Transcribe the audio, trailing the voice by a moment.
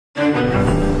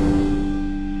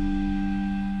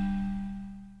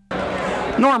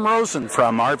Norm Rosen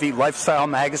from RV Lifestyle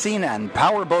Magazine and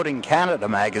Powerboating Canada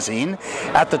Magazine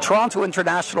at the Toronto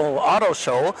International Auto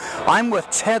Show. I'm with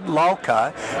Ted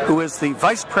Lalka, who is the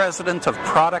Vice President of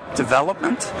Product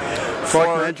Development,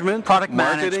 Product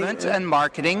Management and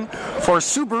Marketing for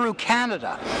Subaru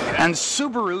Canada. And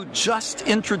Subaru just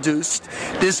introduced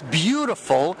this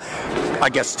beautiful,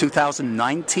 I guess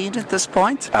 2019 at this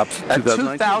point?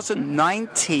 Absolutely.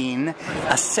 2019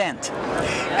 Ascent.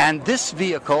 And this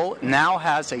vehicle now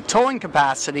has a towing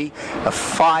capacity of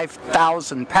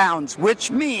 5,000 pounds,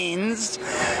 which means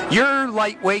your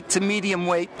lightweight to medium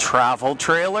weight travel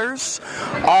trailers,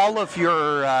 all of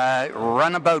your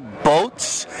runabout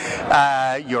boats,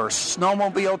 your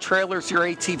snowmobile trailers, your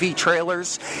ATV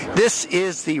trailers. This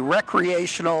is the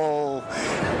recreational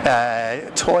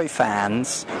toy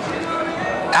fans.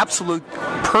 Absolute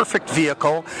perfect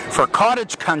vehicle for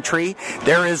cottage country.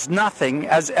 There is nothing,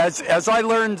 as I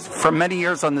learned from many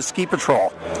years on the ski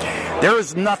patrol, there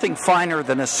is nothing finer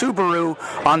than a Subaru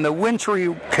on the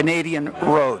wintry Canadian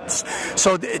roads.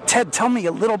 So Ted, tell me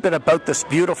a little bit about this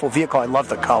beautiful vehicle. I love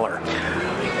the color.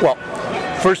 Well,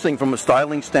 first thing, from a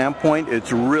styling standpoint,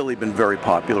 it's really been very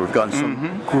popular. We've gotten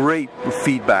some great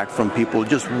feedback from people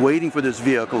just waiting for this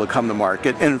vehicle to come to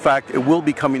market. And in fact, it will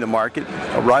be coming to market,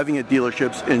 arriving at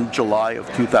dealerships in July of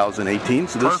 2018,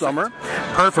 so this summer.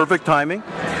 Perfect timing.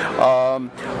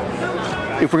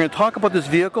 If we're going to talk about this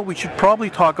vehicle, we should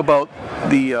probably talk about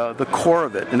the core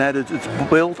of it, and that is it's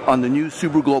built on the new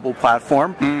Subaru Global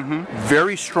platform.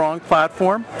 Very strong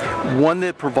platform, one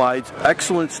that provides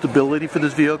excellent stability for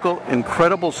this vehicle,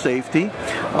 incredible safety,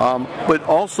 but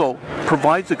also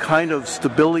provides the kind of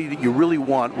stability that you really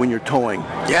want when you're towing.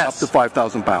 Yes. Up to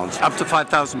 5,000 pounds. Up to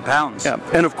 5,000 pounds. Yeah.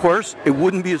 And of course, it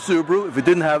wouldn't be a Subaru if it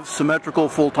didn't have symmetrical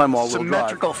full-time all-wheel drive.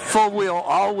 Symmetrical full-wheel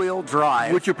all-wheel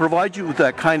drive. Which will provide you with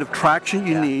that kind of traction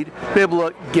you need to be able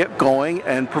to get going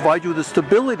and provide you with the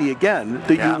stability again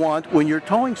that you want when you're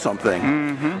towing something.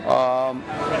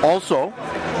 Also,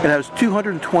 it has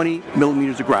 220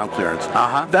 millimeters of ground clearance.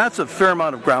 That's a fair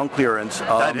amount of ground clearance.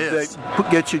 That is.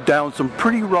 That gets you down some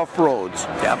pretty rough roads.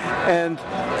 And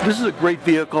this is a great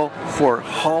vehicle for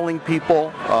hauling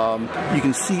people. You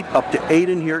can seat up to 8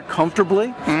 in here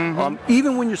comfortably.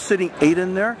 Even when you're sitting 8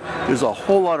 in there, there's a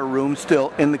whole lot of room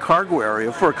still in the cargo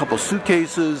area for a couple of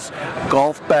suitcases,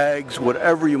 golf bags,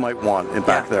 whatever you might want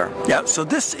back there. Yeah, so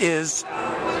this is,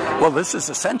 well, this is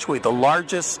essentially the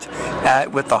largest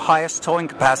with the highest towing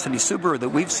capacity Subaru that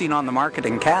we've seen on the market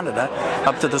in Canada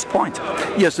up to this point.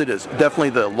 Yes, it is.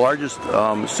 Definitely the largest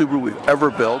Subaru we've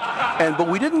ever built. But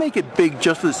we didn't make it big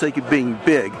just for the sake of being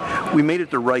big. We made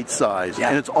it the right size.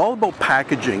 And it's all about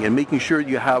packaging and making sure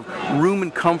you have room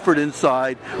and comfort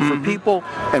inside for people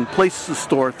and places to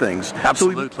store things.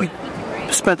 Absolutely. So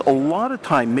we spent a lot of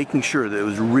time making sure that it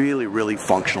was really, really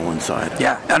functional inside.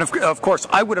 Yeah, and of course,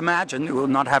 I would imagine,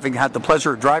 not having had the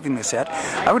pleasure of driving this yet,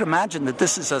 I would imagine that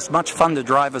this is as much fun to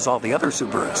drive as all the other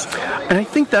Subarus. And I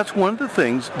think that's one of the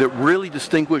things that really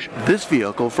distinguish this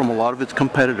vehicle from a lot of its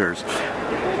competitors.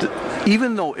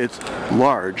 Even though it's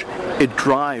large, it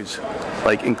drives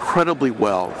like incredibly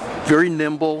well. Very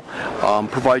nimble,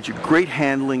 provides you great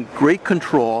handling, great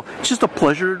control. It's just a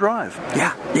pleasure to drive.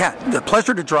 Yeah, the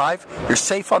pleasure to drive. You're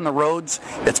safe on the roads.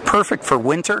 It's perfect for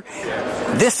winter.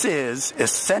 This is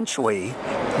essentially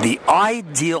the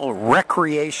ideal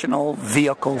recreational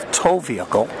vehicle, tow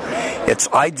vehicle. It's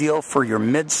ideal for your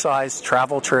mid-sized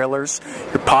travel trailers,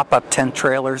 your pop-up tent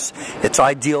trailers. It's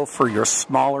ideal for your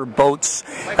smaller boats.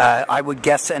 I would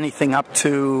guess anything up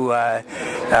to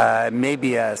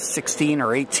maybe a 16 or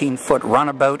 18-foot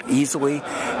runabout easily,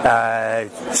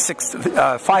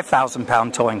 5,000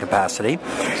 pound towing capacity.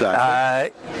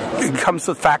 Exactly. It comes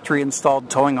with factory installed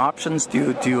towing options.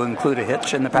 Do you include a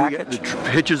hitch in the package?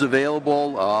 The hitch is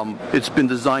available. It's been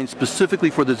designed specifically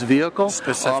for this vehicle.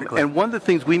 Specifically. And one of the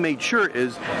things we made sure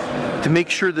is to make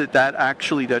sure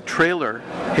that trailer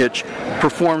hitch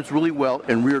performs really well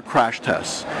in rear crash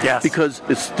tests. Yes. Because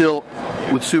it's still,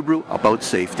 with Subaru, about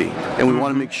safety. And we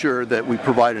want to make sure that we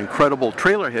provide an incredible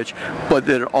trailer hitch, but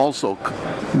that it also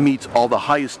meets all the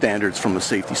highest standards from a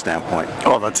safety standpoint.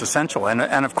 Oh, that's essential.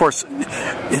 And of course,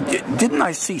 didn't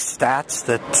I see stats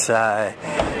that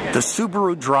the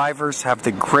Subaru drivers have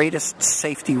the greatest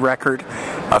safety record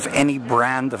of any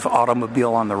brand of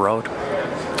automobile on the road?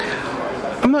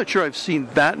 I'm not sure I've seen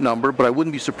that number, but I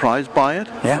wouldn't be surprised by it.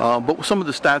 Yeah. But some of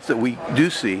the stats that we do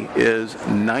see is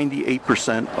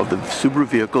 98% of the Subaru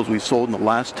vehicles we've sold in the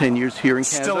last 10 years here in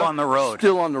Canada. Still on the road.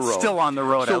 Still on the road. Still on the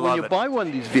road. So when you buy one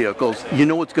of these vehicles, you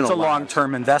know it's going to last. It's a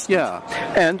long-term investment. Yeah.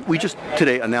 And we just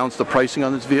today announced the pricing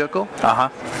on this vehicle.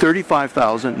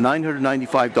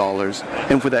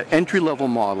 $35,995. And for that entry-level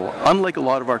model, unlike a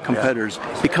lot of our competitors,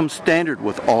 it comes standard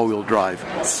with all-wheel drive,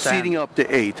 seating up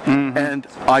to 8, and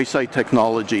eyesight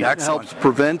technology. It helps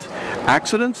prevent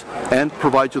accidents and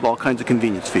provides with all kinds of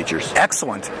convenience features.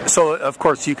 Excellent. So, of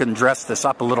course, you can dress this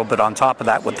up a little bit on top of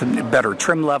that with the better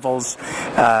trim levels,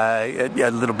 a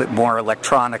little bit more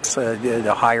electronics,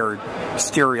 a higher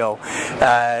stereo.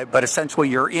 But essentially,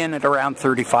 you're in at around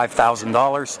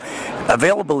 $35,000.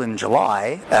 Available in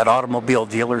July at automobile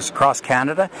dealers across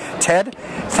Canada. Ted,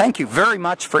 thank you very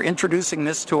much for introducing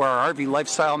this to our RV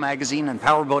Lifestyle magazine and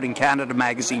Powerboating Canada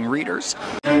magazine readers.